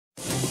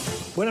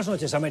Buenas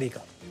noches,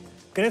 América.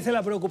 Crece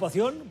la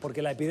preocupación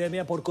porque la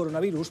epidemia por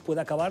coronavirus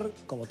puede acabar,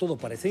 como todo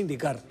parece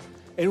indicar,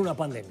 en una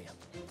pandemia.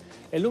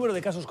 El número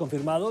de casos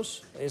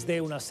confirmados es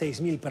de unas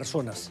 6.000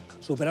 personas,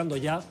 superando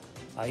ya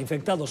a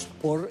infectados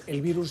por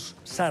el virus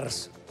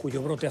SARS,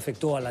 cuyo brote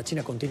afectó a la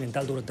China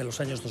continental durante los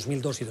años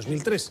 2002 y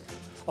 2003.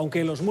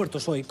 Aunque los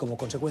muertos hoy, como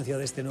consecuencia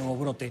de este nuevo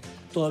brote,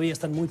 todavía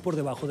están muy por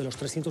debajo de los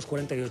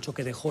 348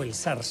 que dejó el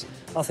SARS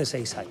hace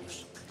 6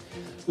 años.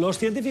 Los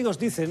científicos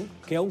dicen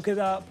que aún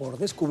queda por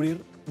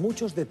descubrir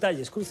muchos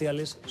detalles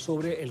cruciales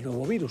sobre el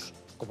nuevo virus,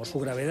 como su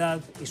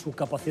gravedad y su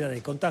capacidad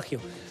de contagio.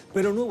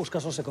 Pero nuevos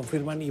casos se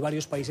confirman y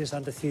varios países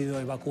han decidido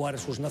evacuar a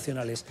sus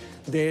nacionales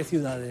de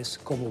ciudades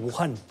como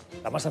Wuhan,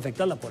 la más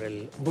afectada por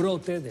el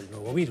brote del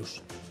nuevo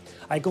virus.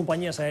 Hay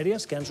compañías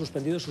aéreas que han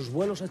suspendido sus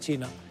vuelos a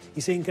China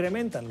y se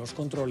incrementan los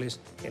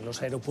controles en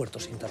los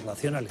aeropuertos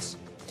internacionales.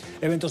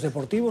 Eventos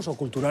deportivos o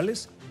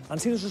culturales han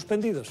sido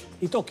suspendidos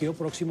y Tokio,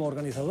 próximo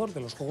organizador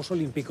de los Juegos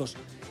Olímpicos,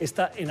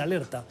 está en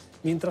alerta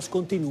mientras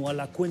continúa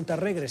la cuenta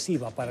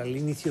regresiva para el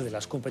inicio de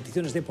las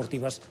competiciones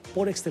deportivas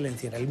por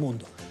excelencia en el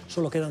mundo.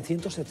 Solo quedan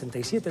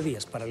 177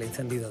 días para el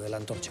encendido de la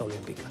antorcha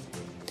olímpica.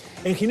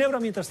 En Ginebra,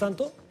 mientras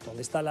tanto,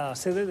 donde está la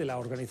sede de la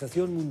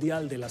Organización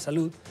Mundial de la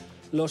Salud,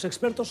 los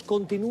expertos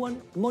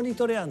continúan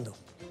monitoreando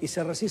y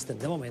se resisten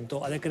de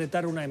momento a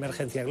decretar una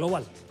emergencia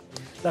global.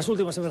 Las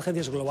últimas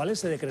emergencias globales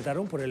se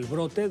decretaron por el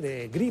brote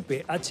de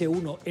gripe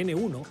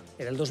H1N1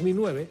 en el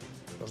 2009,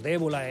 los de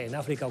ébola en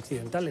África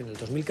Occidental en el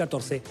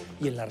 2014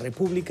 y en la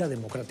República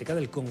Democrática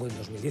del Congo en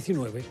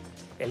 2019,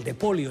 el de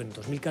polio en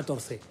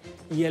 2014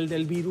 y el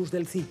del virus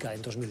del Zika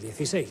en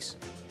 2016.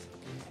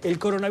 El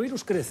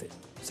coronavirus crece,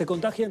 se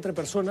contagia entre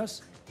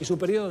personas y su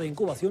periodo de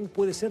incubación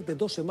puede ser de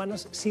 2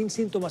 semanas sin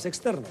síntomas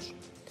externos.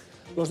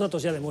 Los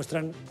datos ya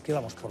demuestran que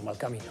vamos por mal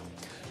camino.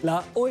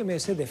 La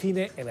OMS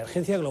define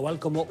emergencia global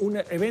como un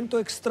evento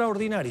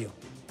extraordinario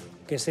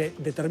que se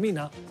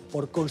determina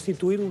por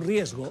constituir un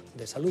riesgo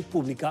de salud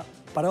pública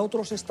para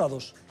otros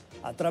estados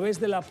a través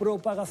de la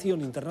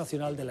propagación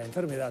internacional de la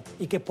enfermedad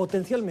y que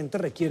potencialmente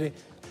requiere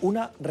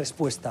una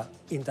respuesta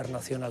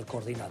internacional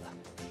coordinada.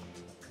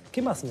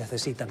 ¿Qué más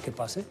necesitan que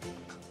pase?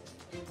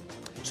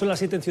 Son las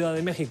 7 en Ciudad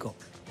de México,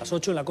 las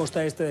 8 en la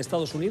costa este de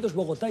Estados Unidos,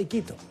 Bogotá y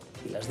Quito,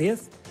 y las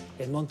 10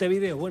 en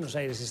Montevideo, Buenos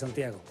Aires y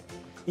Santiago.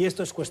 Y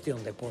esto es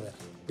Cuestión de Poder.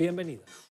 Bienvenidos.